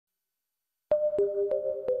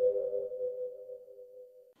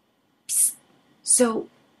Psst. So,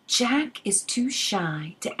 Jack is too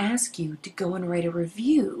shy to ask you to go and write a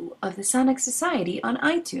review of the Sonic Society on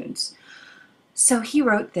iTunes. So he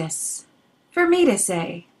wrote this for me to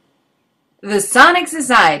say. The Sonic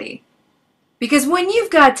Society. Because when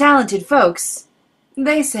you've got talented folks,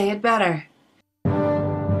 they say it better.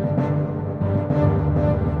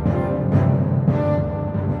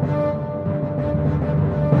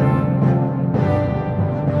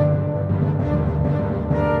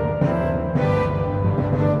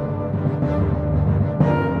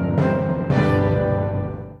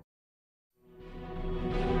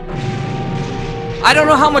 I don't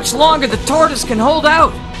know how much longer the tortoise can hold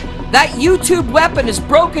out. That YouTube weapon has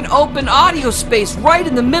broken open audio space right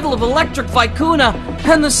in the middle of Electric Vicuna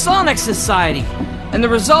and the Sonic Society, and the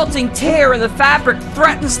resulting tear in the fabric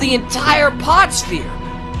threatens the entire pod sphere.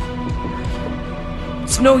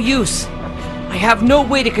 It's no use. I have no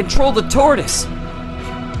way to control the tortoise.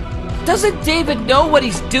 Doesn't David know what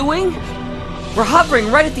he's doing? We're hovering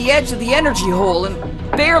right at the edge of the energy hole and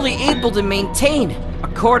barely able to maintain.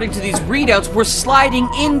 According to these readouts, we're sliding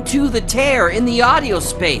into the tear in the audio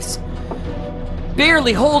space.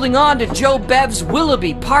 Barely holding on to Joe Bev's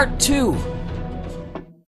Willoughby Part 2.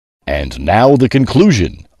 And now the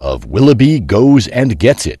conclusion of Willoughby Goes and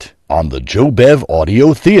Gets It on the Joe Bev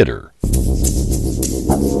Audio Theatre.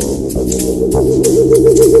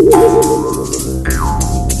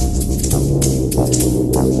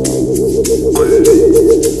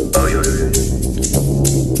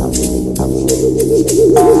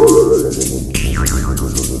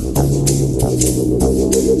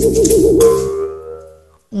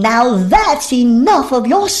 Now that's enough of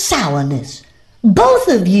your sourness, both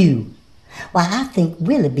of you. Well, I think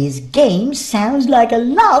Willoughby's game sounds like a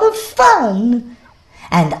lot of fun,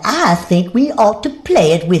 and I think we ought to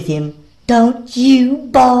play it with him, don't you,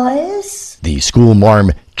 boys? The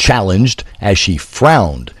schoolmarm challenged as she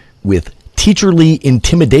frowned with teacherly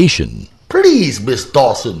intimidation. Please, Miss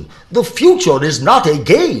Dawson, the future is not a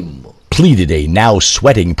game, pleaded a now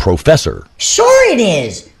sweating professor. Sure it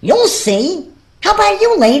is. You'll see. How about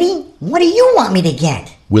you, lady? What do you want me to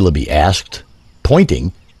get? Willoughby asked,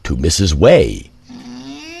 pointing to Mrs. Way.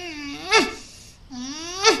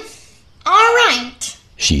 All right,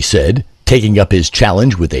 she said, taking up his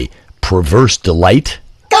challenge with a perverse delight.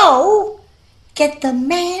 Go get the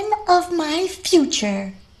man of my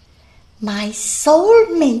future, my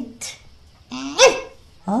soulmate.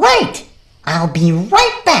 Right, I'll be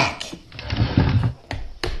right back.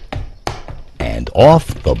 And off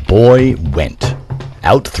the boy went,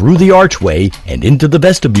 out through the archway and into the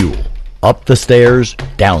vestibule, up the stairs,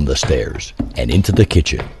 down the stairs, and into the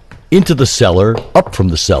kitchen, into the cellar, up from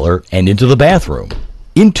the cellar, and into the bathroom,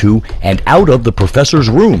 into and out of the professor's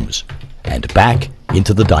rooms, and back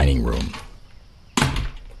into the dining room.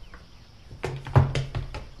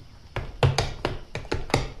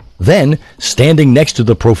 Then, standing next to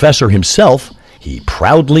the professor himself, he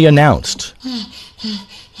proudly announced,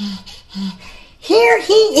 Here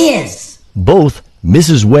he is. Both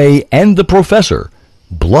Mrs. Way and the professor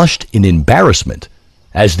blushed in embarrassment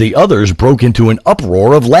as the others broke into an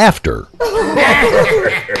uproar of laughter.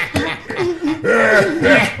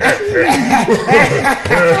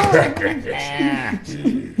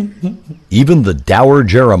 Even the dour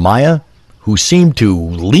Jeremiah, who seemed to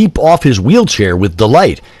leap off his wheelchair with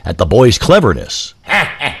delight at the boy's cleverness.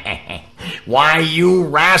 Why, you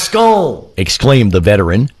rascal! Exclaimed the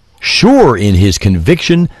veteran, sure in his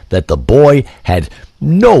conviction that the boy had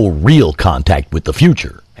no real contact with the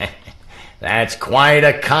future. That's quite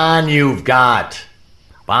a con you've got.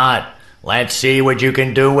 But let's see what you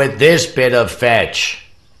can do with this bit of fetch.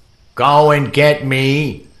 Go and get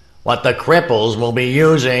me what the cripples will be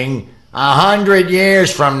using 100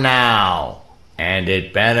 years from now. And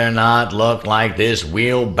it better not look like this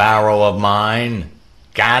wheelbarrow of mine.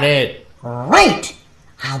 Got it? Right.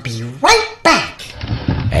 I'll be right back.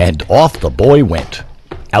 And off the boy went,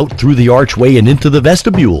 out through the archway and into the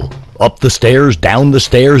vestibule, up the stairs, down the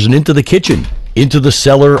stairs, and into the kitchen, into the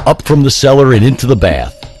cellar, up from the cellar, and into the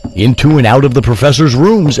bath, into and out of the professor's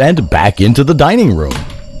rooms, and back into the dining room.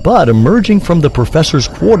 But emerging from the professor's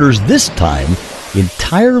quarters this time,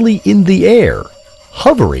 entirely in the air,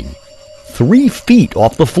 hovering 3 feet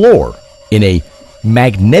off the floor, in a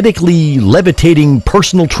magnetically levitating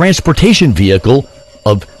personal transportation vehicle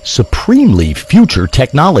of supremely future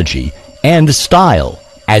technology and style,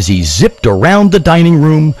 as he zipped around the dining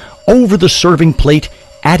room, over the serving plate,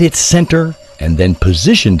 at its center, and then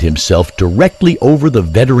positioned himself directly over the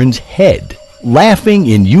veteran's head, laughing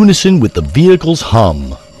in unison with the vehicle's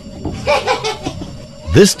hum.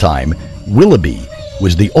 This time, Willoughby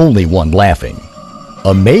was the only one laughing.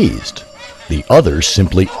 Amazed, the others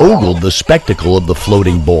simply ogled the spectacle of the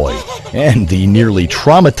floating boy and the nearly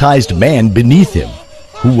traumatized man beneath him,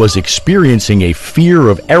 who was experiencing a fear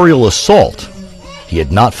of aerial assault he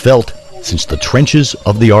had not felt since the trenches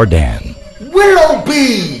of the Ardennes.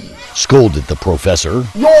 Willoughby! Scolded the professor.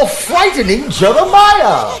 You're frightening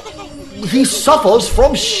Jeremiah! He suffers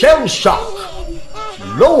from shell shock.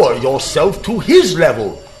 Lower yourself to his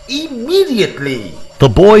level immediately. The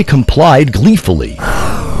boy complied gleefully,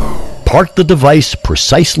 parked the device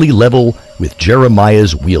precisely level with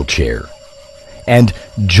Jeremiah's wheelchair, and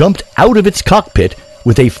jumped out of its cockpit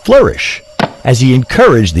with a flourish as he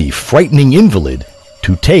encouraged the frightening invalid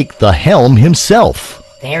to take the helm himself.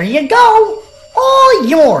 There you go. All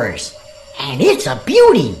yours. And it's a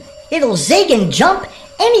beauty. It'll zig and jump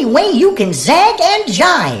any way you can zag and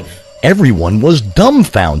jive. Everyone was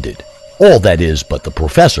dumbfounded. All that is but the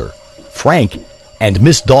professor, Frank, and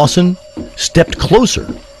Miss Dawson stepped closer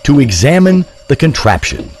to examine the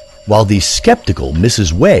contraption, while the skeptical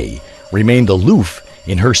Mrs. Way remained aloof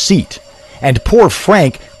in her seat, and poor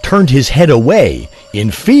Frank turned his head away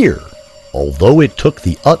in fear, although it took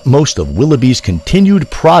the utmost of Willoughby's continued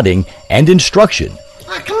prodding and instruction.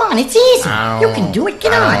 Ah, come on, it's easy. You can do it.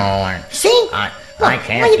 Get on. See? Look,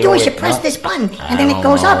 all you do is you press this button, and then it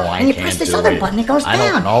goes up, and you press this other button, it goes down.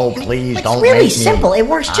 I don't know, please It's don't really make me. simple. It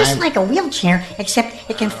works just like a wheelchair, except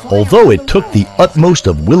it can fly. Although it took the utmost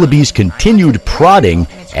of Willoughby's continued prodding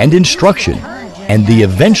and instruction, and the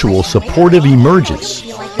eventual supportive emergence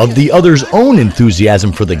of the other's own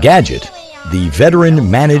enthusiasm for the gadget, the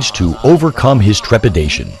veteran managed to overcome his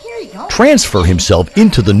trepidation, transfer himself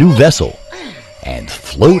into the new vessel, and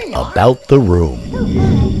float about the room.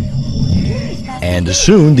 And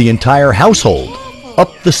soon the entire household,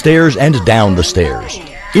 up the stairs and down the stairs,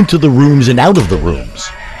 into the rooms and out of the rooms,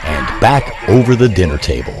 and back over the dinner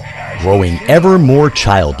table, growing ever more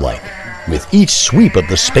childlike with each sweep of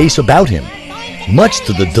the space about him, much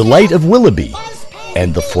to the delight of Willoughby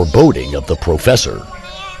and the foreboding of the professor,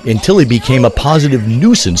 until he became a positive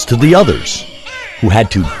nuisance to the others, who had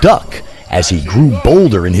to duck as he grew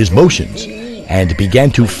bolder in his motions and began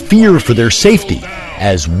to fear for their safety,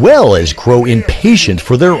 as well as grow impatient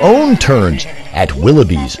for their own turns at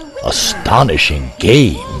Willoughby's astonishing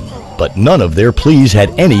game. But none of their pleas had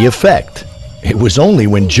any effect. It was only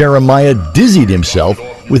when Jeremiah dizzied himself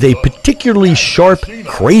with a particularly sharp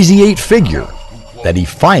Crazy Eight figure that he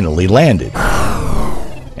finally landed.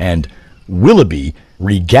 And Willoughby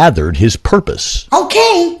regathered his purpose.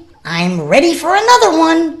 Okay, I'm ready for another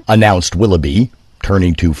one. Announced Willoughby,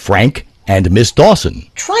 turning to Frank and Miss Dawson.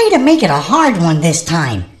 Try to make it a hard one this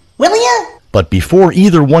time, will ya? But before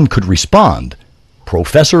either one could respond,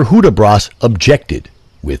 Professor Hudibras objected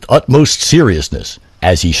with utmost seriousness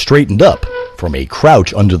as he straightened up from a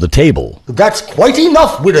crouch under the table. That's quite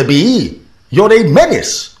enough, Willoughby. You're a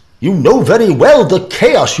menace. You know very well the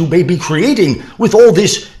chaos you may be creating with all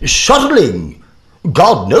this shuttling.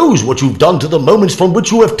 God knows what you've done to the moments from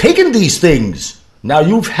which you have taken these things. Now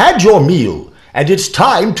you've had your meal, and it's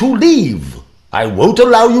time to leave. I won't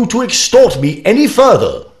allow you to extort me any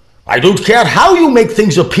further. I don't care how you make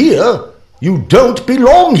things appear. You don't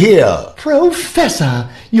belong here. Professor,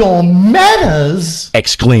 your manners!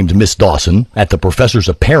 Exclaimed Miss Dawson at the professor's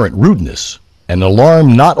apparent rudeness, an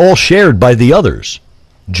alarm not all shared by the others.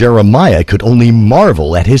 Jeremiah could only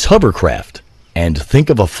marvel at his hovercraft and think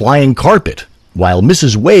of a flying carpet, while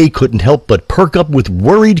Mrs. Way couldn't help but perk up with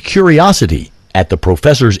worried curiosity at the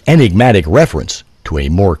professor's enigmatic reference to a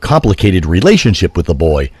more complicated relationship with the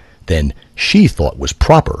boy than she thought was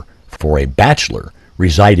proper for a bachelor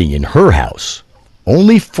residing in her house.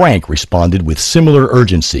 Only Frank responded with similar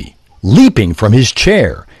urgency, leaping from his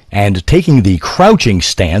chair and taking the crouching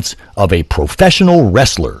stance of a professional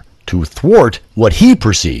wrestler to thwart what he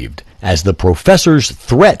perceived as the professor's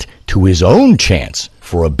threat to his own chance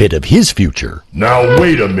for a bit of his future. Now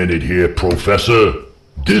wait a minute here, Professor.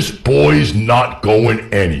 This boy's not going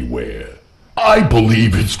anywhere. I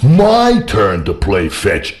believe it's my turn to play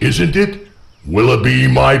fetch, isn't it? Willoughby,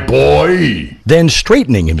 my boy. Then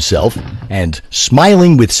straightening himself and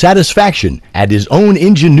smiling with satisfaction at his own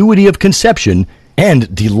ingenuity of conception,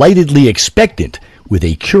 and delightedly expectant with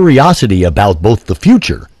a curiosity about both the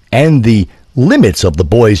future and the limits of the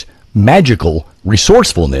boy's magical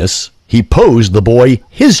resourcefulness, he posed the boy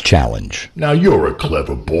his challenge. Now you're a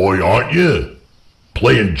clever boy, aren't you?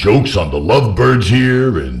 Playing jokes on the lovebirds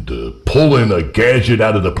here and pulling a gadget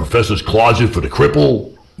out of the professor's closet for the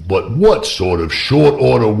cripple. But what sort of short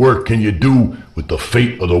order work can you do with the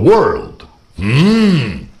fate of the world?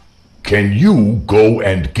 Can you go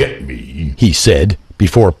and get me? He said,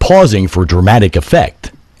 before pausing for dramatic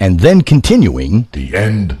effect, and then continuing, The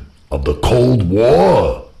end of the Cold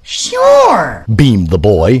War. Sure. beamed the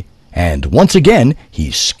boy, and once again he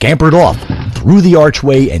scampered off through the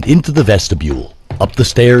archway and into the vestibule, up the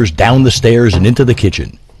stairs, down the stairs, and into the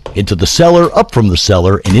kitchen, into the cellar, up from the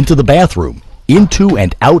cellar, and into the bathroom, into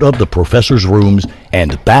and out of the professor's rooms,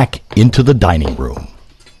 and back into the dining room.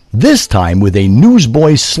 This time with a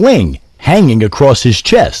newsboy's sling hanging across his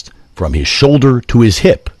chest from his shoulder to his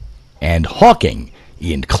hip, and hawking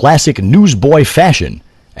in classic newsboy fashion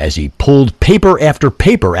as he pulled paper after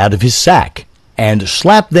paper out of his sack and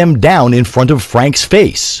slapped them down in front of Frank's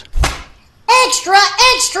face. Extra,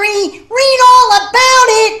 extra, read all about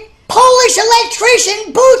it. Polish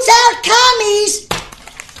electrician boots out commies.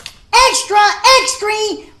 Extra, extra,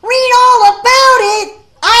 read all about it.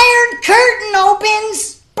 Iron curtain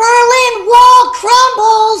opens. Berlin Wall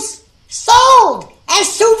crumbles. Sold as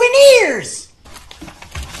souvenirs.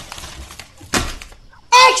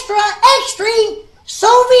 Extra, extra,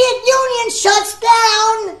 Soviet Union shuts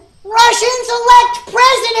down. Russians elect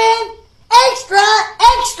president. Extra,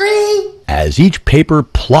 extra. As each paper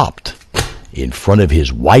plopped in front of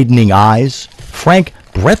his widening eyes, Frank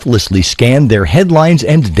breathlessly scanned their headlines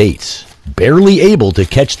and dates, barely able to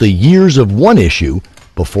catch the years of one issue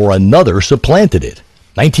before another supplanted it.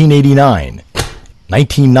 1989,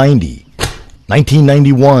 1990,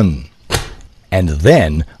 1991. And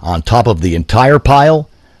then, on top of the entire pile,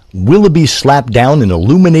 Willoughby slapped down an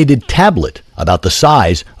illuminated tablet about the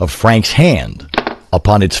size of Frank's hand.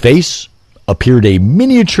 Upon its face appeared a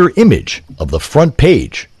miniature image of the front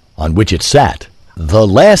page on which it sat. The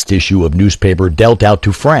last issue of newspaper dealt out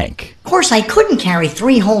to Frank. Of course, I couldn't carry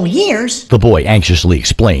 3 whole years, The boy anxiously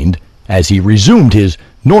explained as he resumed his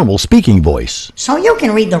normal speaking voice. so you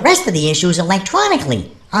can read the rest of the issues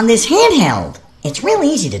electronically on this handheld. It's real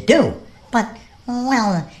easy to do, but,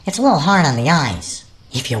 well, it's a little hard on the eyes.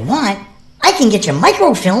 If you want, I can get you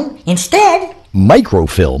microfilm instead.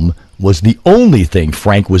 Microfilm was the only thing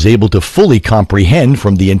Frank was able to fully comprehend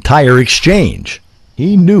from the entire exchange.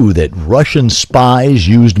 He knew that Russian spies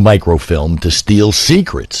used microfilm to steal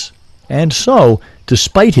secrets, and so,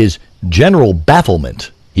 despite his general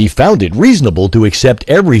bafflement, he found it reasonable to accept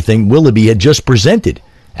everything Willoughby had just presented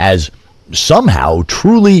as somehow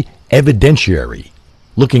truly evidentiary.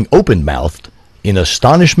 Looking open-mouthed in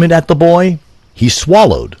astonishment at the boy, he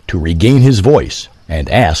swallowed to regain his voice and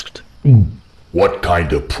asked, What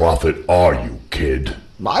kind of prophet are you, kid?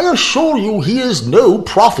 I assure you he is no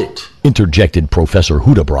prophet, interjected Professor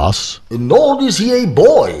Hudibras. nor is he a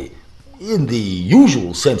boy, in the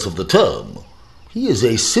usual sense of the term. He is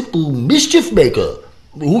a simple mischief maker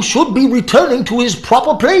who should be returning to his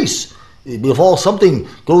proper place before something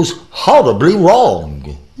goes horribly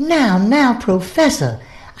wrong. Now, Professor,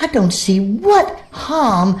 I don't see what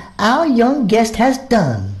harm our young guest has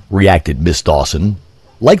done. Reacted Miss Dawson.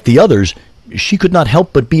 Like the others, she could not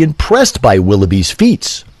help but be impressed by Willoughby's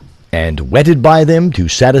feats, and whetted by them to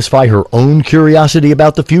satisfy her own curiosity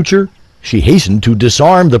about the future, she hastened to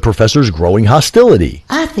disarm the professor's growing hostility.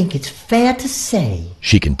 I think it's fair to say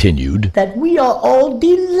She continued, that we are all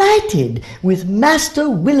delighted with Master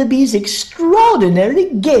Willoughby's extraordinary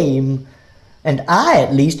game, and I,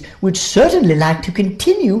 at least, would certainly like to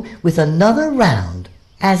continue with another round,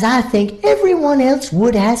 as I think everyone else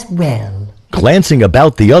would as well. Glancing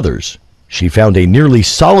about the others, she found a nearly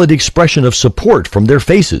solid expression of support from their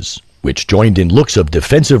faces, which joined in looks of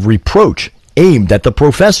defensive reproach aimed at the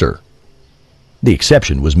professor. The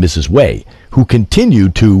exception was Mrs. Way, who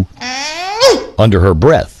continued to, under her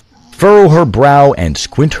breath, furrow her brow and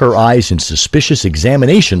squint her eyes in suspicious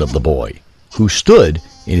examination of the boy, who stood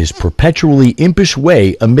in his perpetually impish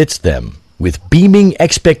way amidst them, with beaming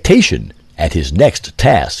expectation at his next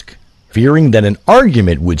task. Fearing that an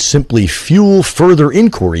argument would simply fuel further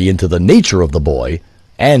inquiry into the nature of the boy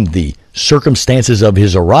and the circumstances of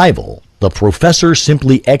his arrival, the professor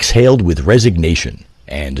simply exhaled with resignation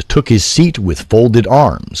and took his seat with folded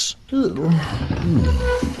arms.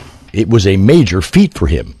 It was a major feat for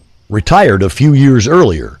him. Retired a few years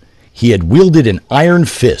earlier, he had wielded an iron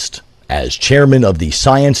fist as chairman of the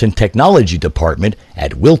Science and Technology Department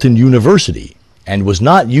at Wilton University, and was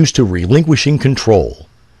not used to relinquishing control,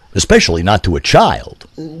 especially not to a child.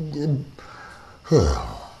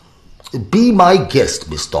 Be my guest,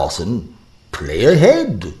 Miss Dawson. Play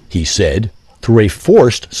ahead, He said, through a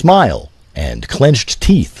forced smile and clenched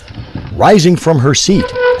teeth. Rising from her seat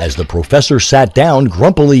as the professor sat down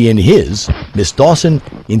grumpily in his, Miss Dawson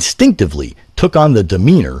instinctively took on the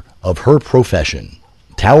demeanor of her profession.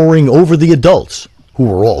 Towering over the adults, who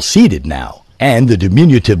were all seated now, and the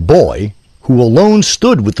diminutive boy, who alone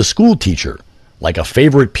stood with the schoolteacher, like a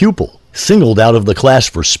favorite pupil, singled out of the class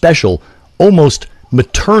for special, almost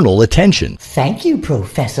maternal attention. Thank you,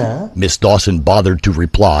 Professor. Miss Dawson bothered to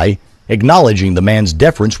reply, acknowledging the man's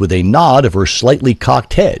deference with a nod of her slightly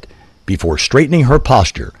cocked head, before straightening her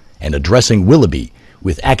posture and addressing Willoughby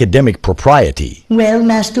with academic propriety. Well,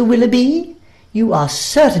 Master Willoughby, you are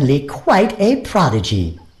certainly quite a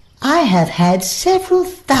prodigy. I have had several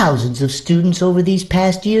thousands of students over these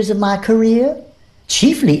past years of my career,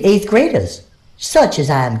 chiefly 8th graders, such as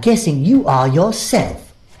I am guessing you are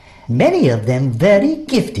yourself. Many of them very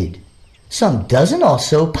gifted, some dozen or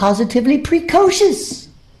so positively precocious.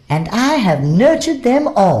 And I have nurtured them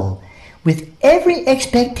all with every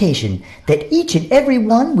expectation that each and every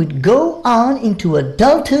one would go on into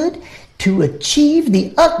adulthood to achieve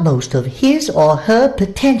the utmost of his or her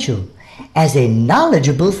potential as a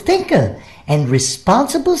knowledgeable thinker and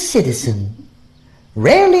responsible citizen.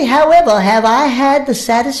 Rarely, however, have I had the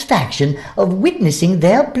satisfaction of witnessing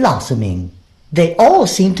their blossoming. They all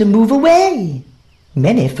seem to move away,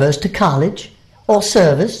 many first to college or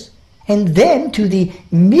service, and then to the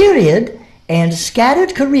myriad and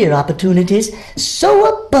scattered career opportunities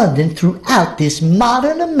so abundant throughout this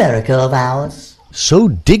modern America of ours. So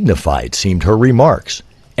dignified seemed her remarks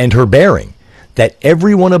and her bearing that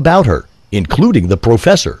everyone about her, including the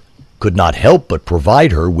professor, could not help but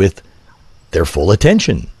provide her with their full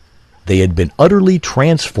attention. They had been utterly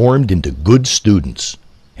transformed into good students,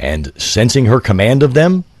 and sensing her command of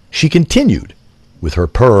them, she continued with her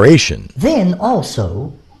peroration. Then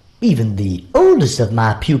also, even the oldest of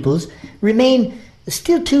my pupils remain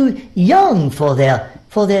still too young for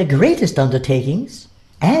their greatest undertakings,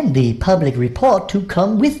 and the public report to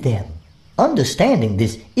come with them. Understanding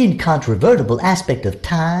this incontrovertible aspect of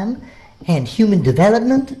time and human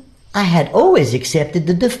development, I had always accepted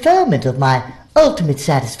the deferment of my ultimate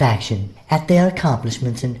satisfaction at their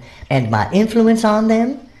accomplishments and my influence on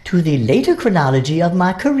them to the later chronology of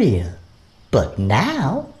my career. But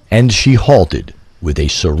now... And she halted with a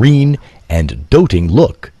serene and doting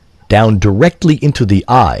look down directly into the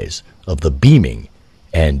eyes of the beaming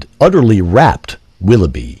and utterly rapt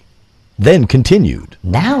Willoughby, then continued.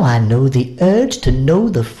 Now I know the urge to know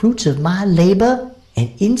the fruits of my labor,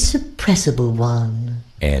 an insuppressible one.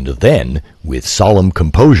 And then, with solemn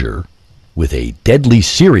composure, with a deadly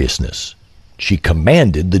seriousness, she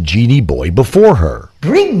commanded the genie boy before her.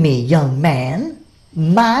 Bring me, young man,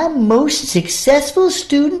 my most successful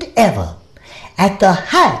student ever, at the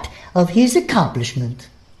height of his accomplishment.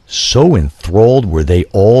 So enthralled were they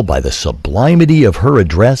all by the sublimity of her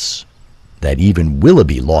address that even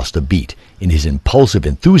Willoughby lost a beat in his impulsive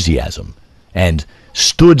enthusiasm and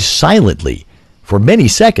stood silently for many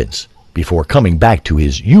seconds before coming back to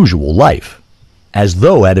his usual life, as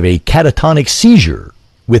though out of a catatonic seizure,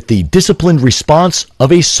 with the disciplined response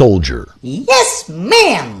of a soldier. Yes,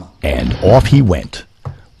 ma'am. And off he went,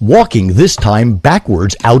 walking this time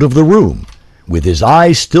backwards out of the room, with his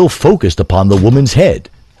eyes still focused upon the woman's head.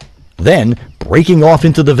 Then, breaking off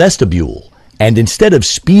into the vestibule, and instead of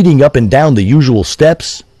speeding up and down the usual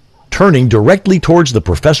steps, turning directly towards the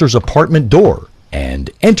professor's apartment door, and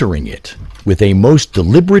entering it with a most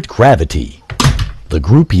deliberate gravity. The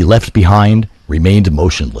group he left behind remained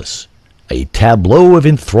motionless, a tableau of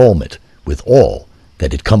enthrallment with all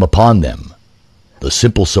that had come upon them. The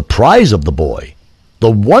simple surprise of the boy,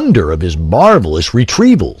 the wonder of his marvelous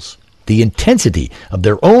retrievals, the intensity of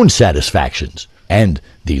their own satisfactions, and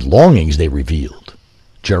the longings they revealed.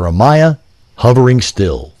 Jeremiah hovering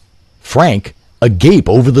still, Frank agape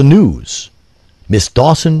over the news, Miss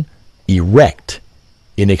Dawson erect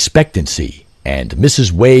in expectancy, and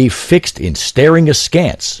Mrs. Way fixed in staring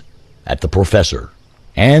askance at the professor,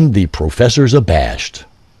 and the professors abashed,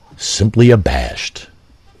 simply abashed.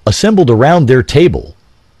 Assembled around their table,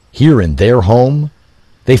 here in their home,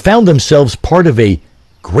 they found themselves part of a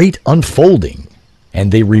great unfolding,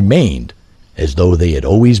 and they remained as though they had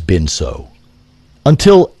always been so.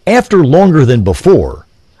 Until, after longer than before,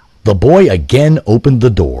 the boy again opened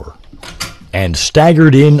the door, and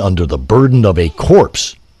staggered in under the burden of a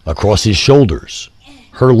corpse across his shoulders,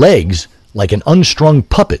 her legs like an unstrung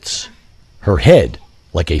puppet's, her head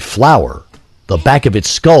like a flower, the back of its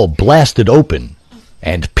skull blasted open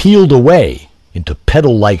and peeled away into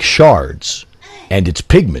petal-like shards, and its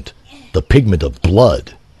pigment, the pigment of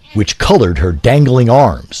blood, which colored her dangling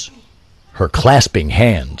arms, her clasping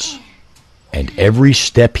hands, and every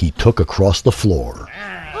step he took across the floor.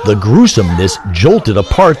 The gruesomeness jolted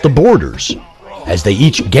apart the boarders as they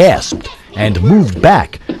each gasped and moved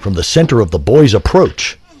back from the center of the boy's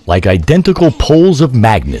approach like identical poles of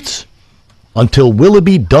magnets, until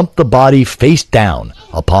Willoughby dumped the body face down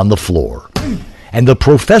upon the floor, and the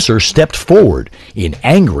professor stepped forward in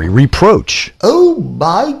angry reproach. Oh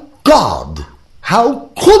my God!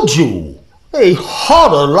 How could you? A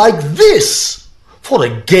horror like this? For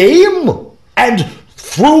a game? And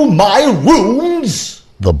through my rooms?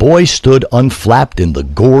 The boy stood unflapped in the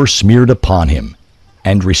gore smeared upon him,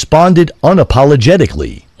 and responded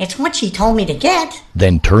unapologetically. It's what she told me to get.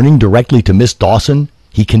 Then turning directly to Miss Dawson,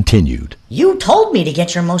 he continued. You told me to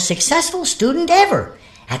get your most successful student ever,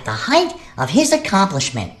 at the height of his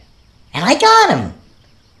accomplishment. And I got him.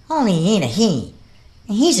 Only he ain't a he.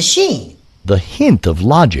 He's a she. The hint of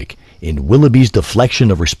logic in Willoughby's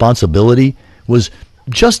deflection of responsibility was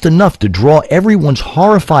just enough to draw everyone's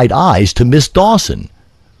horrified eyes to Miss Dawson,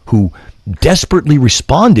 who desperately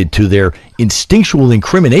responded to their instinctual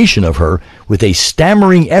incrimination of her with a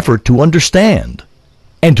stammering effort to understand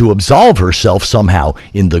and to absolve herself somehow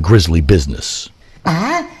in the grisly business.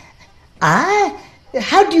 I?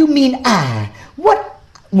 How do you mean I? What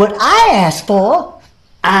I asked for?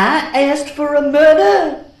 I asked for a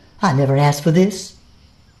murder? I never asked for this.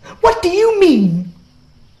 What do you mean?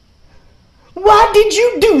 Why did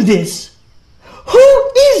you do this?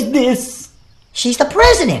 Who is this? She's the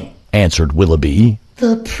president. Answered Willoughby.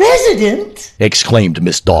 The president? Exclaimed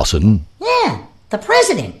Miss Dawson. Yeah, the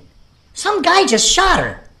president. Some guy just shot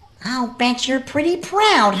her. I'll bet you're pretty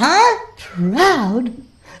proud, huh? Proud?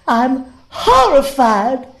 I'm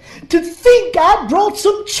horrified to think I brought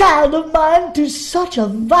some child of mine to such a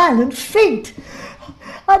violent fate.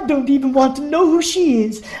 I don't even want to know who she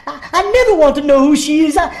is. I never want to know who she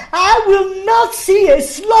is. I will not see a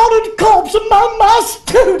slaughtered corpse among my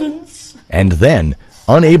students. And then,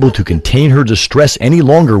 unable to contain her distress any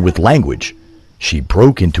longer with language, she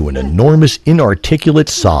broke into an enormous inarticulate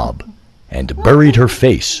sob and buried her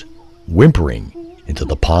face, whimpering, into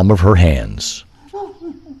the palm of her hands.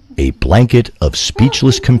 A blanket of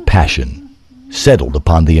speechless compassion settled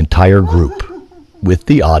upon the entire group, with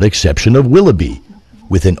the odd exception of Willoughby,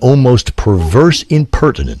 with an almost perverse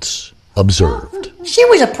impertinence, observed. She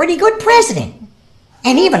was a pretty good president.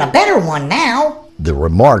 And even a better one now. The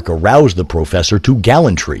remark aroused the professor to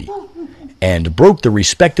gallantry, and broke the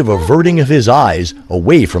respective averting of his eyes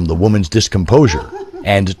away from the woman's discomposure,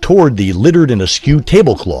 and toward the littered and askew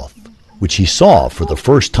tablecloth, which he saw for the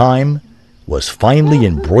first time was finely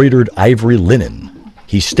embroidered ivory linen.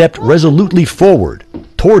 He stepped resolutely forward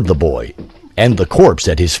toward the boy and the corpse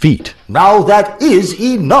at his feet. Now that is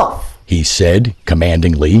enough, he said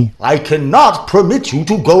commandingly. I cannot permit you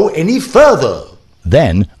to go any further.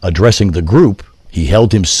 Then, addressing the group, he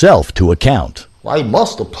held himself to account. I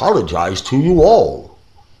must apologize to you all.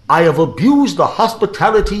 I have abused the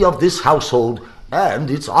hospitality of this household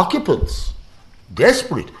and its occupants,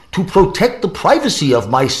 desperate to protect the privacy of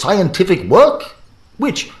my scientific work,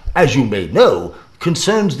 which, as you may know,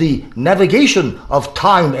 concerns the navigation of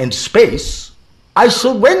time and space. I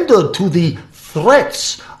surrendered to the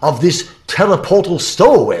threats of this teleportal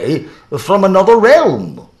stowaway from another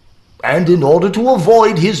realm, and in order to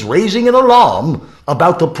avoid his raising an alarm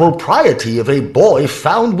about the propriety of a boy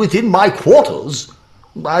found within my quarters,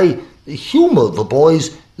 I humored the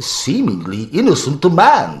boy's seemingly innocent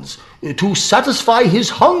demands to satisfy his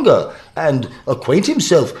hunger and acquaint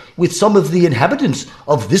himself with some of the inhabitants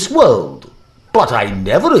of this world. But I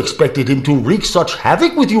never expected him to wreak such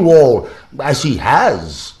havoc with you all as he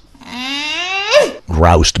has.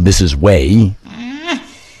 Groused Mrs. Way.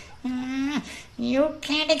 You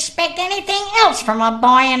can't expect anything else from a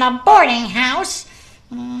boy in a boarding house.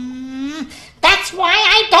 That's why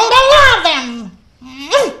I don't allow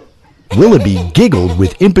them. Willoughby giggled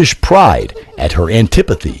with impish pride at her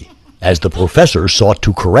antipathy, as the professor sought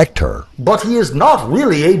to correct her. But he is not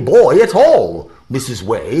really a boy at all, Mrs.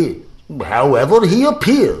 Way, however he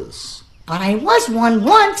appears. But I was one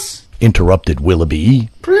once, interrupted Willoughby.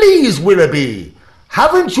 Please, Willoughby,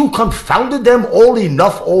 haven't you confounded them all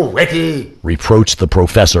enough already? Reproached the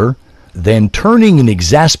professor. Then, turning in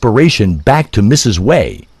exasperation back to Mrs.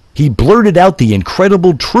 Way, he blurted out the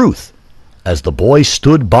incredible truth as the boy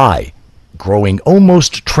stood by, growing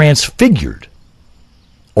almost transfigured,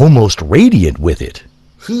 almost radiant with it.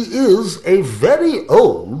 He is a very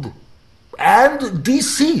old and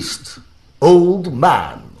deceased old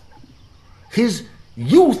man. His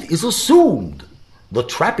youth is assumed, the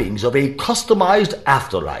trappings of a customized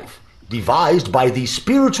afterlife, devised by the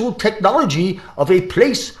spiritual technology of a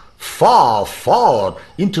place far, far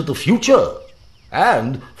into the future,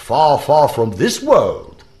 and far, far from this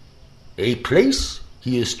world. A place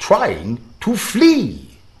he is trying to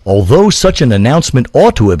flee. Although such an announcement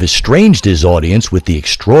ought to have estranged his audience with the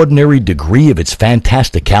extraordinary degree of its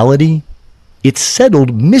fantasticality, it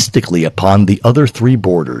settled mystically upon the other three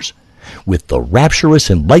boarders, with the rapturous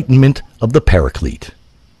enlightenment of the Paraclete.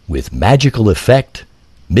 With magical effect,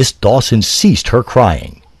 Miss Dawson ceased her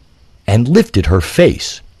crying and lifted her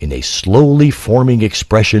face in a slowly forming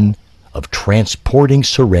expression of transporting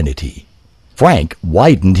serenity. Frank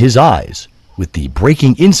widened his eyes with the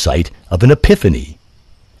breaking insight of an epiphany,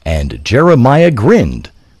 and Jeremiah grinned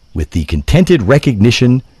with the contented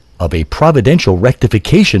recognition of a providential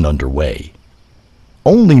rectification underway.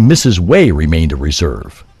 Only Mrs. Way remained a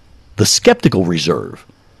reserve, the skeptical reserve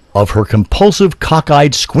of her compulsive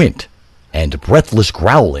cockeyed squint and breathless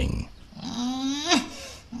growling.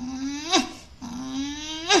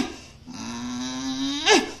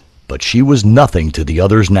 But she was nothing to the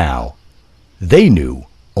others now. They knew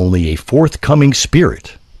only a forthcoming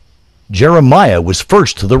spirit. Jeremiah was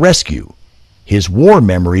first to the rescue, his war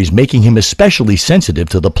memories making him especially sensitive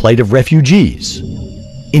to the plight of refugees.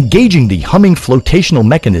 Engaging the humming flotational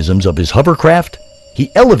mechanisms of his hovercraft, he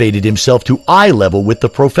elevated himself to eye level with the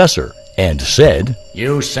professor and said,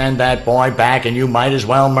 "You send that boy back and you might as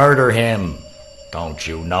well murder him. Don't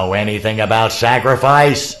you know anything about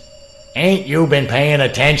sacrifice? Ain't you been paying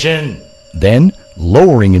attention?" Then,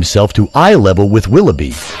 lowering himself to eye level with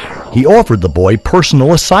Willoughby, he offered the boy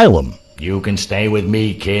personal asylum. "You can stay with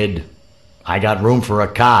me, kid. I got room for a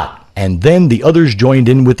cot." And then the others joined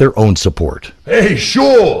in with their own support. Hey,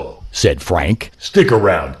 sure, said Frank. Stick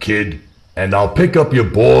around, kid, and I'll pick up your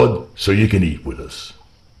board so you can eat with us.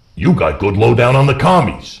 You got good lowdown on the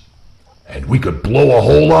commies, and we could blow a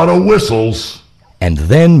whole lot of whistles. And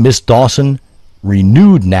then Miss Dawson,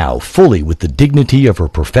 renewed now fully with the dignity of her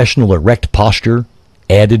professional erect posture,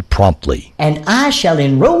 added promptly, "And I shall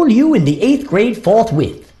enroll you in the 8th grade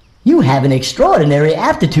forthwith. You have an extraordinary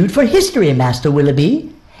aptitude for history, Master Willoughby,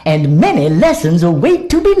 and many lessons await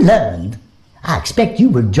to be learned. I expect you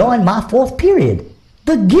will join my 4th period,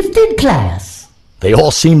 the gifted class." They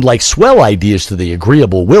all seemed like swell ideas to the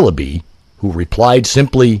agreeable Willoughby, who replied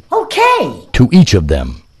simply, "Okay," to each of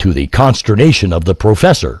them, to the consternation of the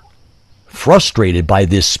professor. Frustrated by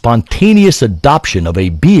this spontaneous adoption of a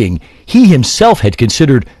being he himself had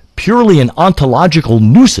considered purely an ontological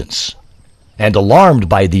nuisance, and alarmed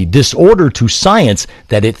by the disorder to science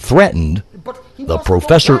that it threatened, the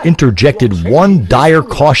professor interjected one dire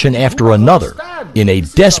caution after another in a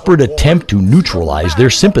desperate attempt to neutralize their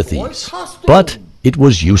sympathies. But it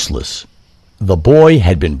was useless. The boy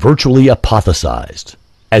had been virtually apotheosized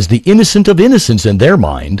as the innocent of innocence in their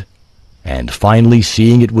mind, and finally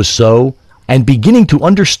seeing it was so, and beginning to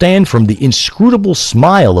understand from the inscrutable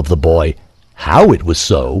smile of the boy how it was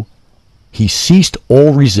so, he ceased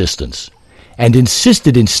all resistance, and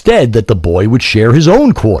insisted instead that the boy would share his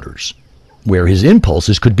own quarters, where his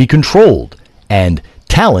impulses could be controlled, and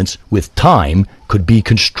talents with time could be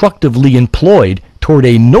constructively employed toward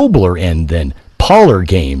a nobler end than parlor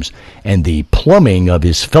games and the plumbing of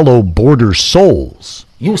his fellow boarders' souls.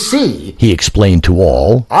 "You see," he explained to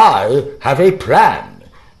all, "I have a plan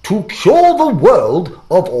to cure the world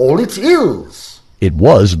of all its ills." It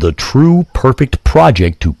was the true, perfect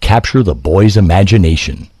project to capture the boy's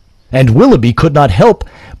imagination, and Willoughby could not help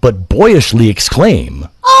but boyishly exclaim,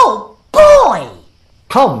 Oh, boy!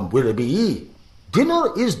 "Come, Willoughby, dinner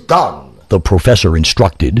is done. the professor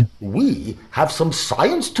instructed. We have some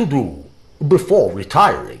science to do before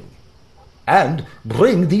retiring. And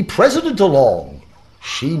bring the president along.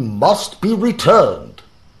 She must be returned.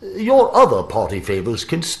 Your other party favors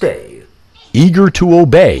can stay." Eager to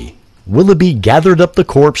obey, Willoughby gathered up the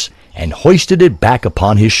corpse and hoisted it back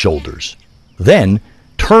upon his shoulders, then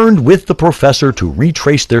turned with the professor to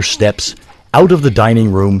retrace their steps out of the dining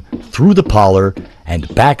room, through the parlor,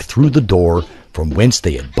 and back through the door from whence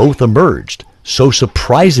they had both emerged so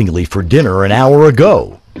surprisingly for dinner an hour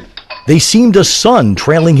ago. They seemed a son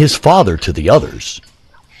trailing his father to the others,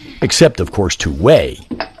 except of course to Way,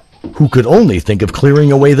 who could only think of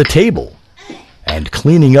clearing away the table, and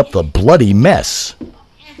cleaning up the bloody mess,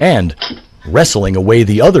 and wrestling away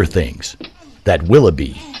the other things that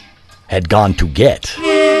Willoughby had gone to get.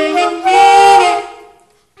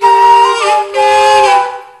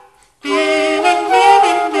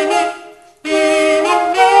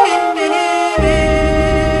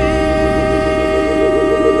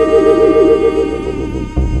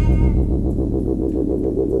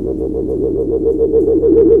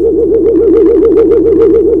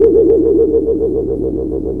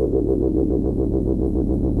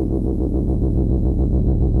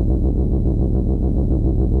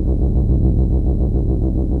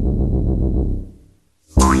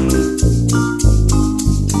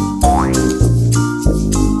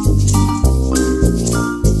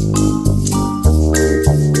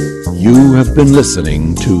 have been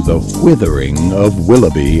listening to The Withering of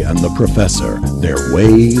Willoughby and the Professor, Their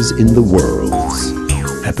Ways in the Worlds.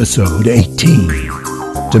 Episode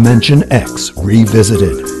 18, Dimension X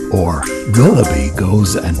Revisited, or Willoughby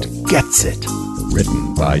Goes and Gets It.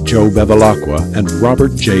 Written by Joe Bev and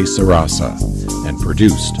Robert J. Sarasa, and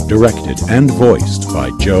produced, directed, and voiced by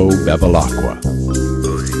Joe Bev.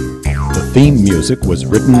 The theme music was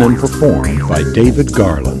written and performed by David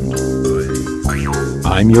Garland.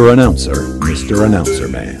 I'm your announcer, Mr. Announcer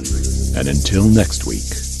Man. And until next week,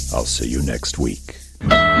 I'll see you next week.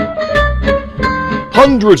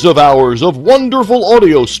 Hundreds of hours of wonderful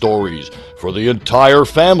audio stories for the entire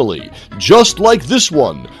family, just like this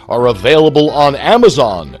one, are available on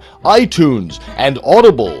Amazon, iTunes, and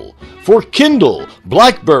Audible. For Kindle,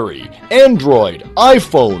 BlackBerry, Android,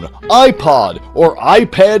 iPhone, iPod, or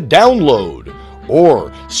iPad download,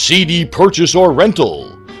 or CD purchase or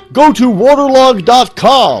rental. Go to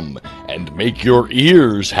waterlog.com and make your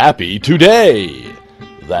ears happy today.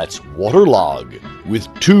 That's Waterlog with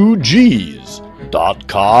 2 G's.com.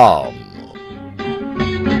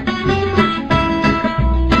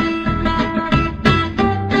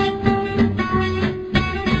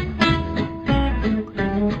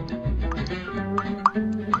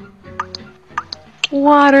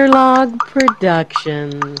 Waterlog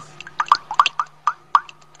Productions.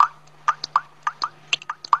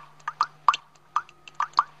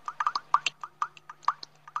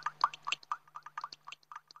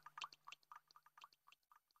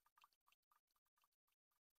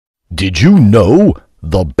 Did you know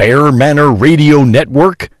the Bear Manor Radio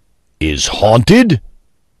Network is haunted?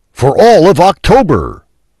 For all of October,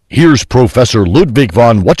 here's Professor Ludwig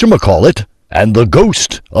von Whatchamacallit and the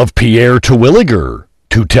ghost of Pierre Terwilliger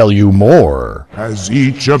to tell you more. As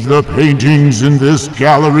each of the paintings in this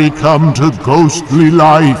gallery come to ghostly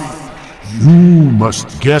life, you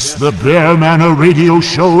must guess the Bear Manor radio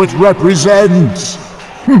show it represents.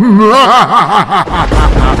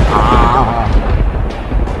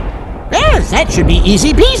 Well, that should be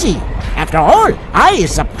easy peasy. After all, I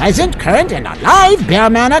is the present, current, and alive Bear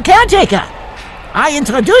Manor caretaker. I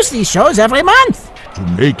introduce these shows every month. To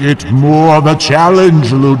make it more of a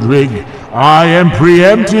challenge, Ludwig, I am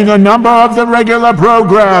preempting a number of the regular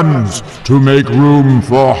programs to make room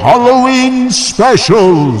for Halloween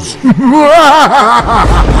specials.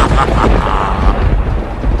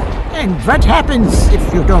 And what happens,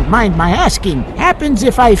 if you don't mind my asking, happens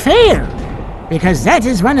if I fail? Because that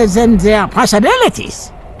is one of them their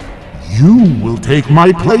possibilities. You will take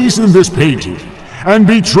my place in this painting and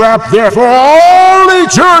be trapped there for all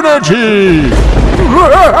eternity!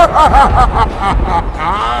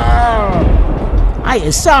 I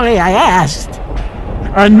is sorry I asked.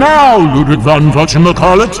 And now, Ludwig von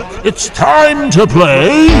Whatchamacallit, it's time to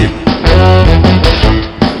play...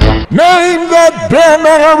 Name That Bear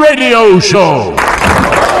Manor Radio Show!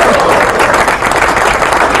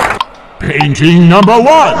 Painting number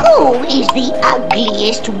 1. Who is the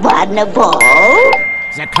ugliest one of all?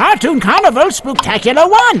 The Cartoon Carnival Spooktacular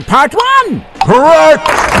 1, Part 1. Correct!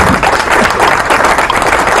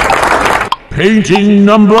 Painting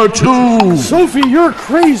number 2. Sophie, you're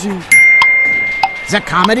crazy. The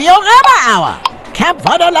Comedy-O-Rama Hour, Camp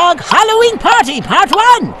Waterlog Halloween Party, Part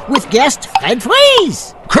 1, with guest Fred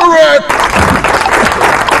Freeze. Correct!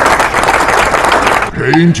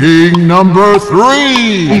 Painting number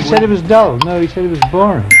 3. He said it was dull. No, he said it was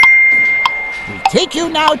boring. We take you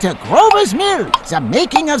now to Grover's Mill, the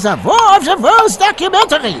making of the War of the Worlds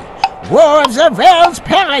documentary, War of the Worlds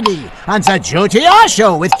parody, on the Joe TR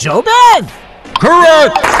Show with Joe Bev.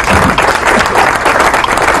 Correct!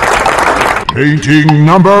 Painting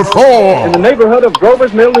number 4. In the neighborhood of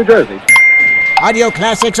Grover's Mill, New Jersey. Audio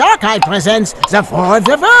Classics Archive presents The War of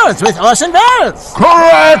the Worlds with Orson Welles.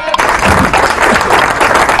 Correct!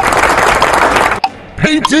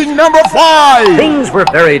 Painting number 5. Things were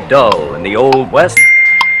very dull in the Old West.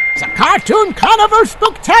 The Cartoon Carnival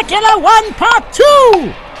Spooktacular 1 Part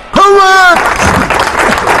 2. Correct!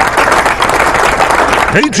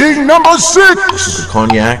 Painting number 6.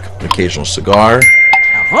 Cognac, occasional cigar.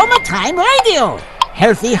 Aroma Time Radio.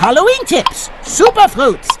 Healthy Halloween tips.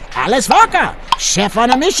 Superfruits. Alice Walker. Chef on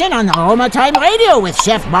a mission on Aroma Time Radio with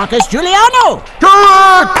Chef Marcus Giuliano.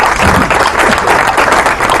 Correct!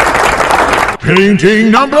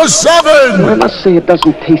 Painting number 7. I must say it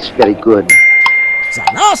doesn't taste very good. The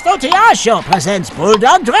Last OTR Show presents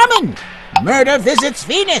Bulldog Drummond, Murder Visits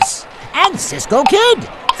Venus, and Cisco Kid,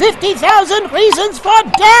 50,000 Reasons for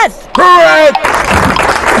Death. Correct!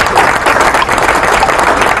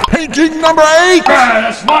 Painting number 8.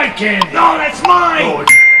 That's my candy. No, that's mine.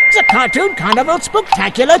 The Cartoon Carnival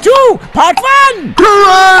Spooktacular 2, Part 1!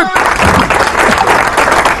 Correct!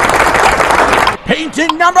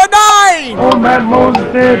 Painting number 9! Oh, Matt Mo's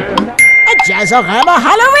dead. A Jazzorama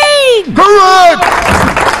Halloween! Correct!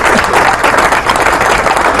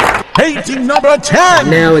 Painting number 10!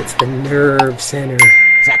 Now it's the nerve center.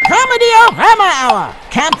 The Comedy-O-Rama Hour,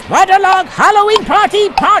 Camp Waterlog Halloween Party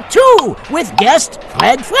Part 2, with guest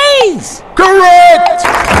Fred Freeze. Correct!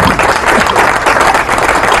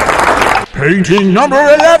 Painting number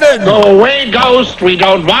 11! Go away, Ghost. We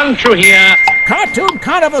don't want you here. Cartoon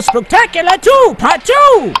Carnival Spectacular 2, Part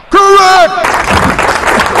 2! Correct!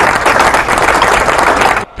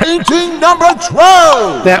 Painting number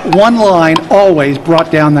 12! That one line always brought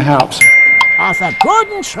down the house. Arthur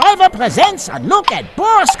Gordon Shriver presents a look at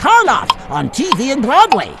Boris Karloff on TV and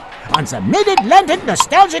Broadway on the Mid-Atlantic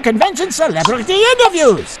Nostalgia Convention Celebrity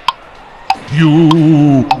Interviews.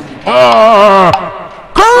 You are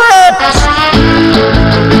correct!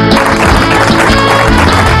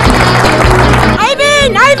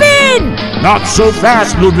 I'm in! Not so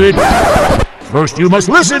fast, Ludwig. First, you must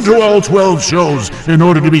listen to all 12 shows in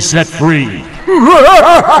order to be set free.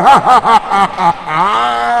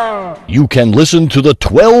 You can listen to the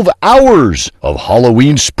 12 hours of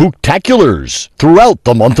Halloween Spooktaculars throughout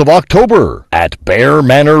the month of October at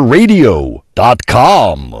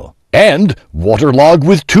bearmanorradio.com and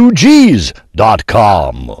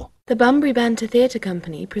waterlogwith2gs.com. The Bunbury Banter Theatre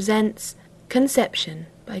Company presents Conception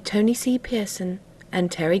by Tony C. Pearson and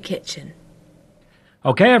Terry Kitchen.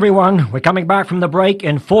 Okay, everyone, we're coming back from the break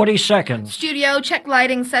in 40 seconds. Studio, check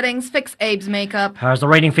lighting settings, fix Abe's makeup. How's the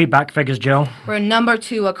rating feedback figures, Jill? We're number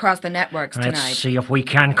 2 across the networks tonight. Let's see if we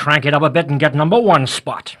can crank it up a bit and get number 1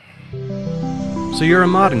 spot. So you're a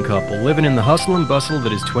modern couple living in the hustle and bustle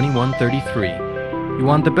that is 2133. You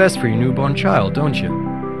want the best for your newborn child, don't you?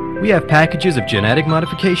 We have packages of genetic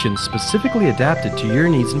modifications specifically adapted to your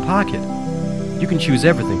needs and pocket. You can choose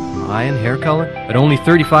everything from eye and hair color at only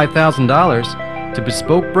 $35,000 to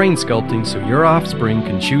bespoke brain sculpting so your offspring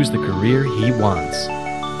can choose the career he wants.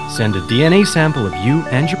 Send a DNA sample of you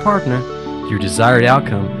and your partner, your desired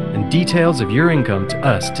outcome, and details of your income to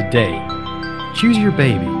us today. Choose your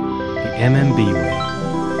baby the MMB way.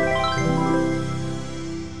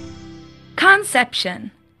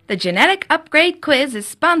 Conception. The Genetic Upgrade Quiz is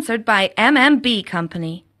sponsored by MMB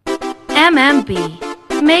Company. MMB.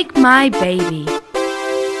 Make my baby.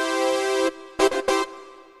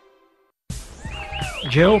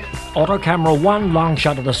 Jill, auto camera 1, long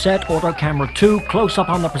shot of the set, auto camera 2, close up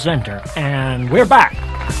on the presenter. And we're back.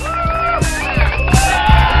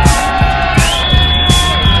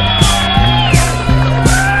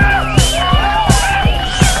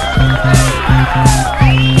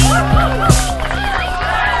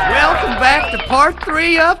 Welcome back to part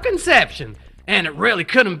 3 of Conception. And it really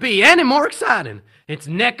couldn't be any more exciting. It's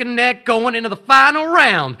neck and neck going into the final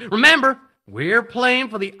round. Remember, we're playing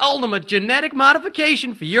for the ultimate genetic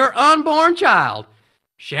modification for your unborn child.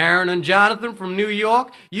 Sharon and Jonathan from New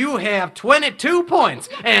York, you have 22 points.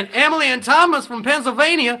 And Emily and Thomas from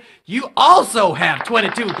Pennsylvania, you also have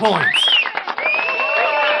 22 points.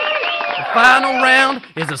 The final round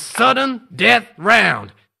is a sudden death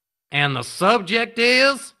round. And the subject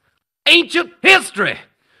is ancient history.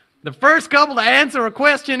 The first couple to answer a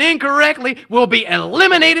question incorrectly will be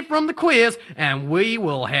eliminated from the quiz, and we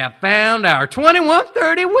will have found our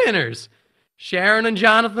 2130 winners. Sharon and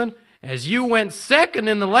Jonathan, as you went second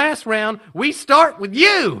in the last round, we start with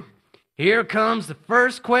you. Here comes the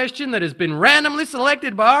first question that has been randomly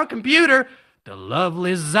selected by our computer, the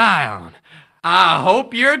lovely Zion. I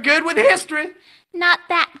hope you're good with history. Not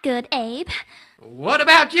that good, Abe. What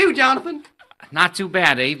about you, Jonathan? Not too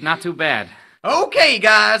bad, Abe, not too bad. Okay,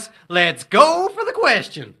 guys, let's go for the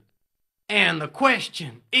question. And the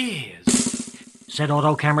question is... Set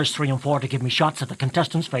auto cameras 3 and 4 to give me shots at the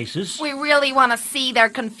contestants' faces. We really want to see their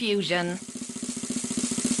confusion.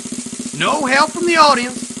 No help from the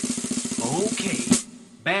audience. Okay,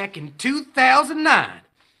 back in 2009,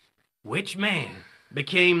 which man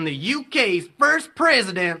became the UK's first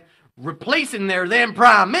president, replacing their then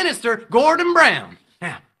Prime Minister, Gordon Brown?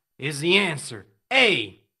 Now, is the answer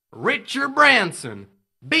A, Richard Branson,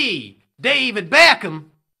 B, David Beckham,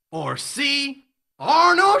 or C,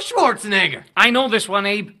 Arnold Schwarzenegger? I know this one,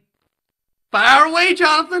 Abe. Fire away,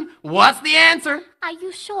 Jonathan. What's the answer? Are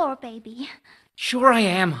you sure, baby? Sure I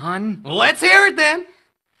am, hon. Let's hear it then.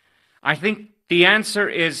 I think the answer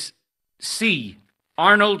is C,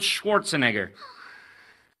 Arnold Schwarzenegger.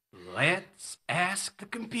 Let's ask the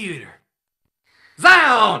computer.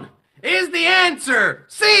 Zion, is the answer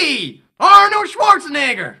C, Arnold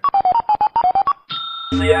Schwarzenegger?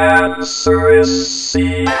 The answer is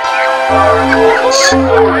C. Arnold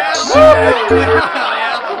Schwarzenegger.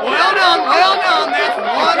 Well done, that's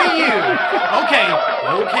one of you. Okay,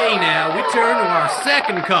 now we turn to our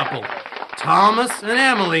second couple, Thomas and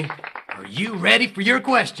Emily. Are you ready for your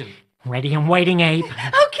question? Ready and waiting, Abe.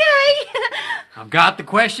 Okay. I've got the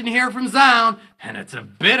question here from Zion, and it's a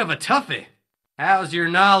bit of a toughie. How's your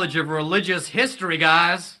knowledge of religious history,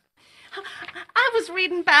 guys? I was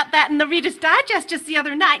reading about that in the Reader's Digest just the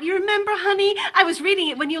other night. You remember, honey? I was reading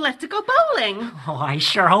it when you left to go bowling. Oh, I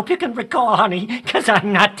sure hope you can recall, honey, because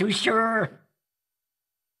I'm not too sure.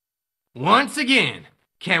 Once again,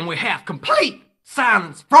 can we have complete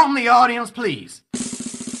silence from the audience, please?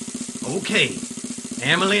 Okay,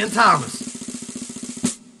 Emily and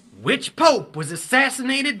Thomas. Which pope was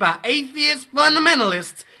assassinated by atheist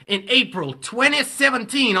fundamentalists in April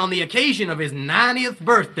 2017 on the occasion of his 90th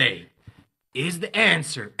birthday? Is the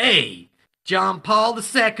answer A, John Paul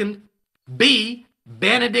II, B,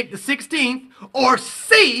 Benedict XVI, or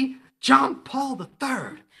C, John Paul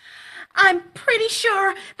III? I'm pretty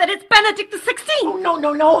sure that it's Benedict XVI. Oh,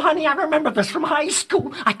 no, honey, I remember this from high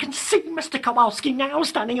school. I can see Mr. Kowalski now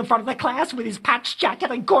standing in front of the class with his patch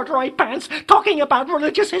jacket and corduroy pants talking about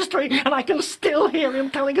religious history, and I can still hear him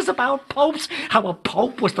telling us about popes, how a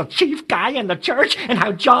pope was the chief guy in the church, and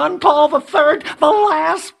how John Paul III, the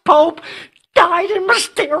last pope, died in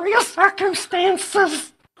mysterious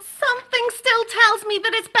circumstances. Something still tells me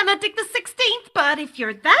that it's Benedict XVI, but if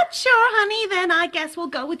you're that sure, honey, then I guess we'll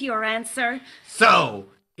go with your answer. So,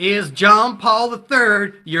 is John Paul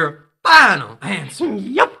III your final answer?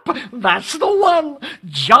 Yep, that's the one.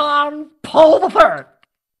 John Paul III.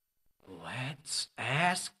 Let's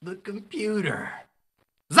ask the computer.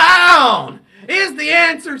 Zion! Is the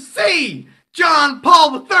answer C, John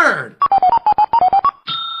Paul III?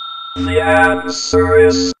 The answer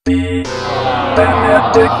is B.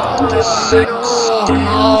 Benedict XVI.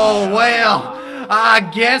 Oh, well, I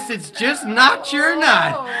guess it's just not your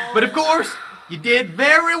night. But of course, you did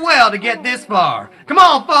very well to get this far. Come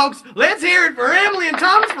on, folks, let's hear it for Emily and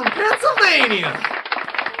Thomas from Pennsylvania.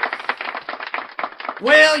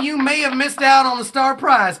 Well, you may have missed out on the star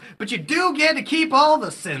prize, but you do get to keep all the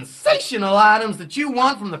sensational items that you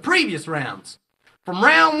won from the previous rounds. From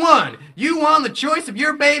round 1, you won the choice of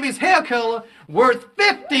your baby's hair color worth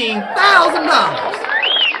 $15,000.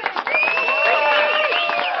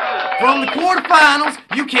 From the quarterfinals,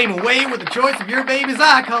 you came away with the choice of your baby's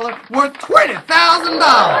eye color worth $20,000.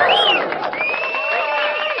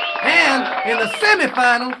 And in the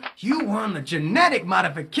semifinal, you won the genetic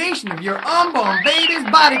modification of your unborn baby's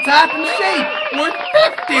body type and shape worth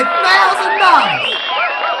 $50,000.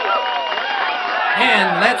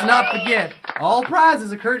 And let's not forget, all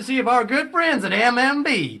prizes are courtesy of our good friends at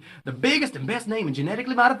MMB, the biggest and best name in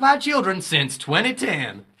genetically modified children since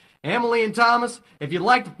 2010. Emily and Thomas, if you'd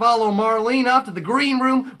like to follow Marlene off to the green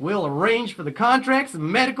room, we'll arrange for the contracts and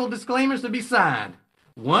medical disclaimers to be signed.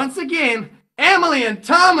 Once again, Emily and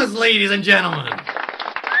Thomas, ladies and gentlemen.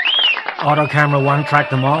 Auto camera 1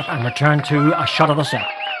 tracked them off and returned to a shot of the set.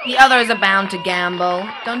 The others are bound to gamble,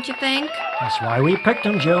 don't you think? That's why we picked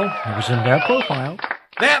them, Jill. It was in their profile.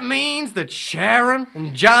 That means that Sharon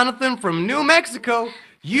and Jonathan from New Mexico,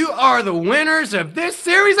 you are the winners of this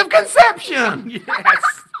series of conception. Yes.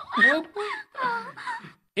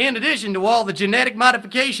 In addition to all the genetic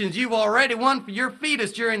modifications you've already won for your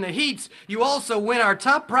fetus during the heats, you also win our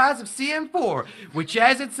top prize of CM4, which,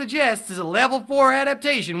 as it suggests, is a level 4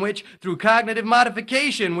 adaptation which, through cognitive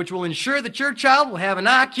modification, which will ensure that your child will have an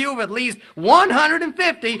IQ of at least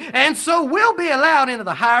 150 and so will be allowed into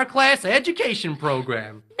the higher class education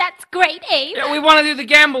program. That's great, Abe. Yeah, we want to do the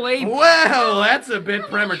gamble, Abe. Well, that's a bit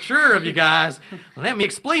premature of you guys. Let me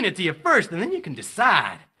explain it to you first, and then you can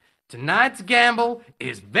decide. Tonight's gamble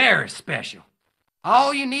is very special.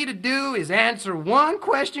 All you need to do is answer one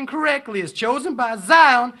question correctly as chosen by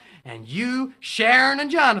Zion, and you, Sharon, and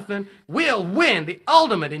Jonathan will win the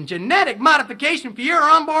ultimate in genetic modification for your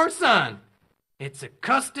unborn son. It's a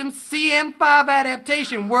custom CM5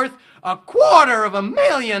 adaptation worth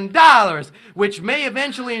 $250,000, which may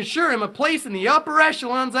eventually ensure him a place in the upper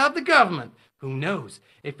echelons of the government. Who knows?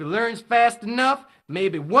 If he learns fast enough,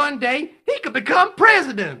 maybe one day he could become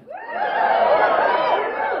president.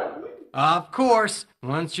 Of course,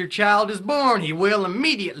 once your child is born, he will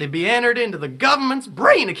immediately be entered into the government's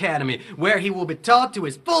Brain Academy, where he will be taught to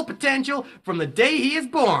his full potential from the day he is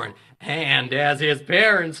born. And as his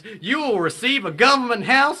parents, you will receive a government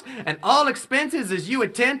house and all expenses as you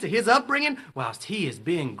attend to his upbringing whilst he is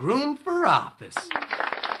being groomed for office.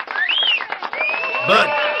 But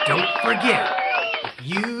don't forget, if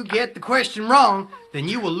you get the question wrong, then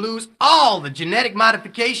you will lose all the genetic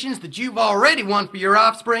modifications that you've already won for your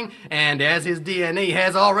offspring, and as his DNA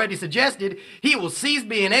has already suggested, he will cease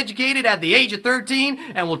being educated at the age of 13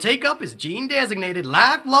 and will take up his gene-designated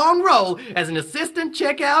lifelong role as an assistant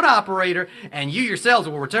checkout operator, and you yourselves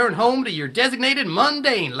will return home to your designated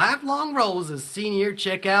mundane lifelong roles as senior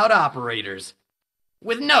checkout operators,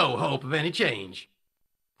 with no hope of any change.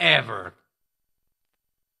 Ever.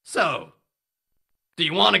 So, do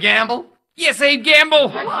you want to gamble? Yes, Abe, gamble!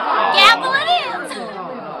 Gamble it is!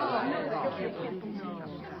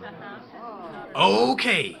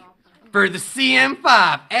 Okay. For the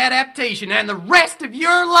CM5 adaptation and the rest of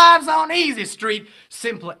your lives on Easy Street,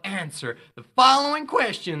 simply answer the following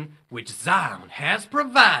question, which Zion has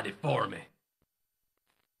provided for me.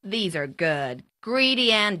 These are good.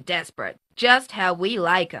 Greedy and desperate. Just how we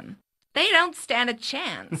like 'em. They don't stand a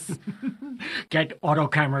chance. Get auto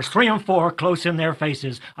cameras 3 and 4 close in their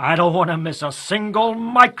faces. I don't want to miss a single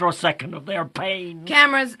microsecond of their pain.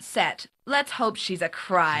 Cameras set. Let's hope she's a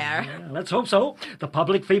crier. Yeah, let's hope so. The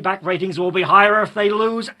public feedback ratings will be higher if they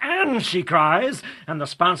lose and she cries. And the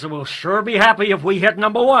sponsor will sure be happy if we hit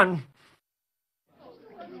 #1.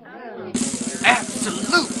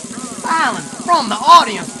 Absolute silence from the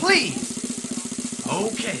audience, please.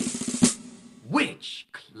 Okay. Which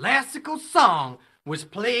classical song was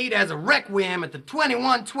played as a requiem at the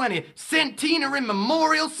 2120 centenary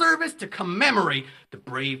memorial service to commemorate the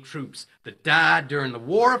brave troops that died during the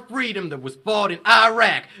War of Freedom that was fought in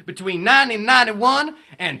Iraq between 1991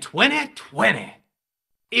 and 2020?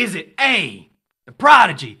 Is it A, The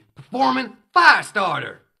Prodigy performing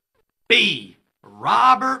Firestarter? B,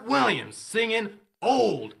 Robert Williams singing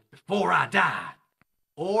Old Before I Die?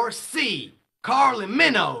 Or C, Carly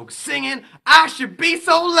Minogue singing I Should Be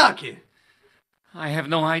So Lucky? I have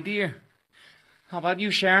no idea. How about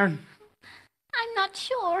you, Sharon? I'm not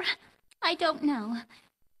sure. I don't know.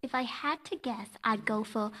 If I had to guess, I'd go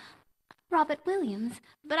for Robert Williams,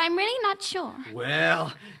 but I'm really not sure.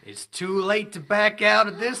 Well, it's too late to back out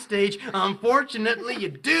at this stage. Unfortunately, you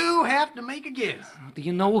do have to make a guess. Do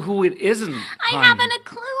you know who it isn't? I haven't a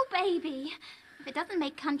clue, baby. If it doesn't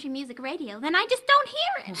make country music radio, then I just don't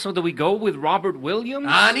hear it. So do we go with Robert Williams?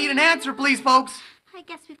 I need an answer, please, folks. I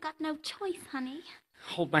guess we've got no choice, honey.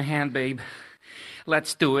 Hold my hand, babe.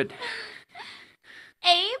 Let's do it.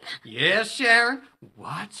 Abe? Yes, Sharon?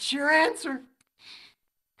 What's your answer?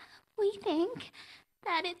 We think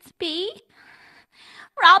that it's B.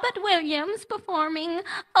 Robert Williams performing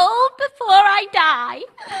Old Before I Die.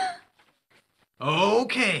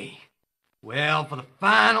 Okay. Well, for the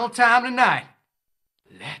final time tonight,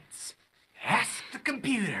 let's ask the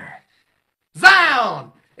computer.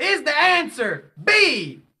 Zion! Is the answer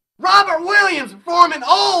B, Robert Williams performing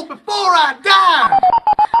Old Before I Die?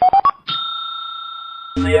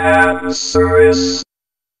 The answer is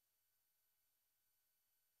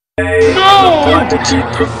A, No! The Prodigy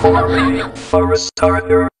performing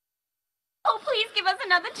Firestarter. Oh, please give us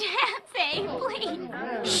another chance, Abe, please.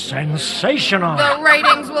 Sensational. The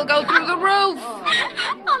ratings will go through the roof.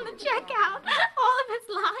 On the checkout, all of his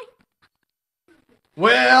life.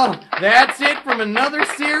 Well, that's it from another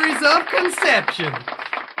series of Conception.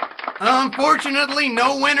 Unfortunately,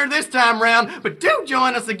 no winner this time round, but do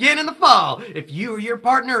join us again in the fall. If you or your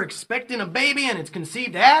partner are expecting a baby and it's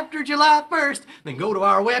conceived after July 1st, then go to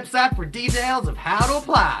our website for details of how to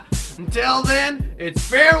apply. Until then, it's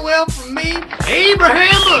farewell from me,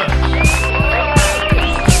 Abraham Bush.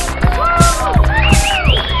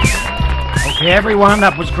 Okay, everyone,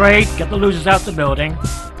 that was great. Get the losers out the building.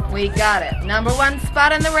 We got it. #1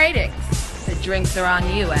 spot in the ratings. The drinks are on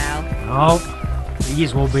you, Al. Nope.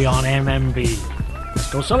 These will be on MMB. Let's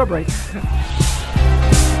go celebrate.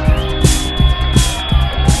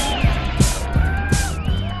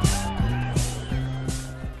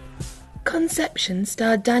 Conception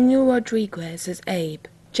starred Daniel Rodriguez as Abe,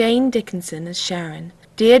 Jane Dickinson as Sharon,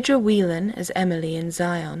 Deirdre Whelan as Emily and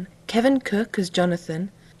Zion, Kevin Cook as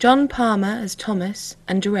Jonathan, John Palmer as Thomas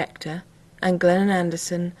and director, and Glennon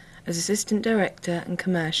Anderson as assistant director and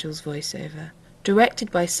commercials voiceover. Directed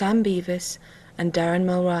by Sam Beavis and Darren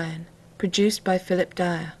Mulryan. Produced by Philip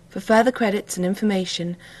Dyer. For further credits and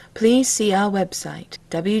information, please see our website,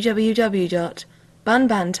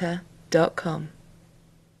 www.bunbanter.com.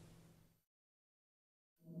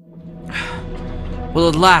 Well,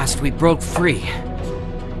 at last, we broke free.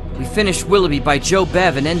 We finished Willoughby by Joe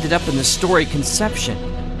Bev and ended up in the story Conception.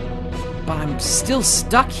 But I'm still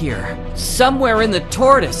stuck here, somewhere in the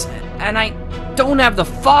tortoise, and I don't have the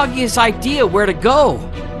foggiest idea where to go.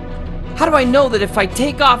 How do I know that if I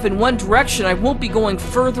take off in one direction, I won't be going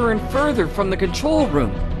further and further from the control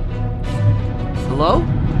room? Hello?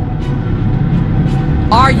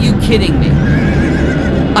 Are you kidding me?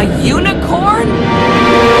 A unicorn?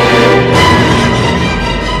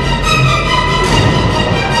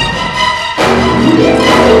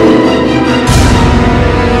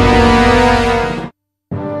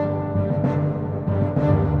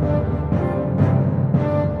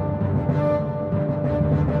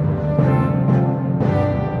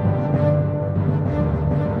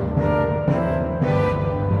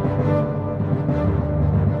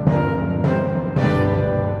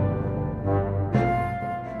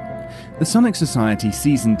 The Sonic Society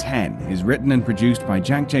Season 10 is written and produced by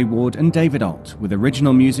Jack J. Ward and David Alt, with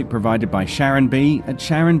original music provided by Sharon B. at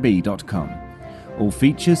sharonb.com. All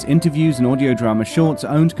features, interviews and audio drama shorts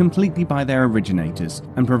are owned completely by their originators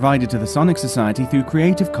and provided to the Sonic Society through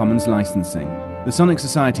Creative Commons licensing. The Sonic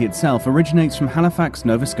Society itself originates from Halifax,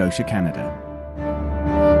 Nova Scotia, Canada.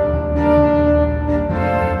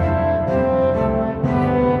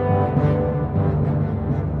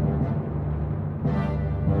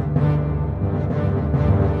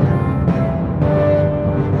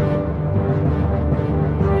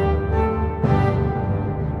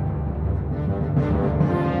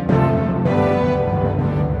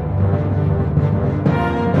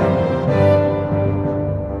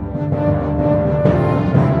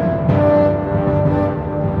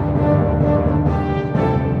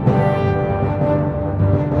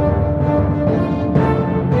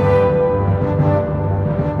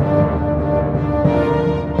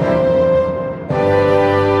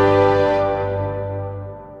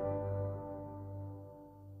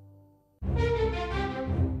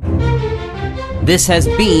 This has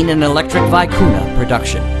been an Electric Vicuna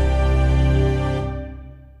production.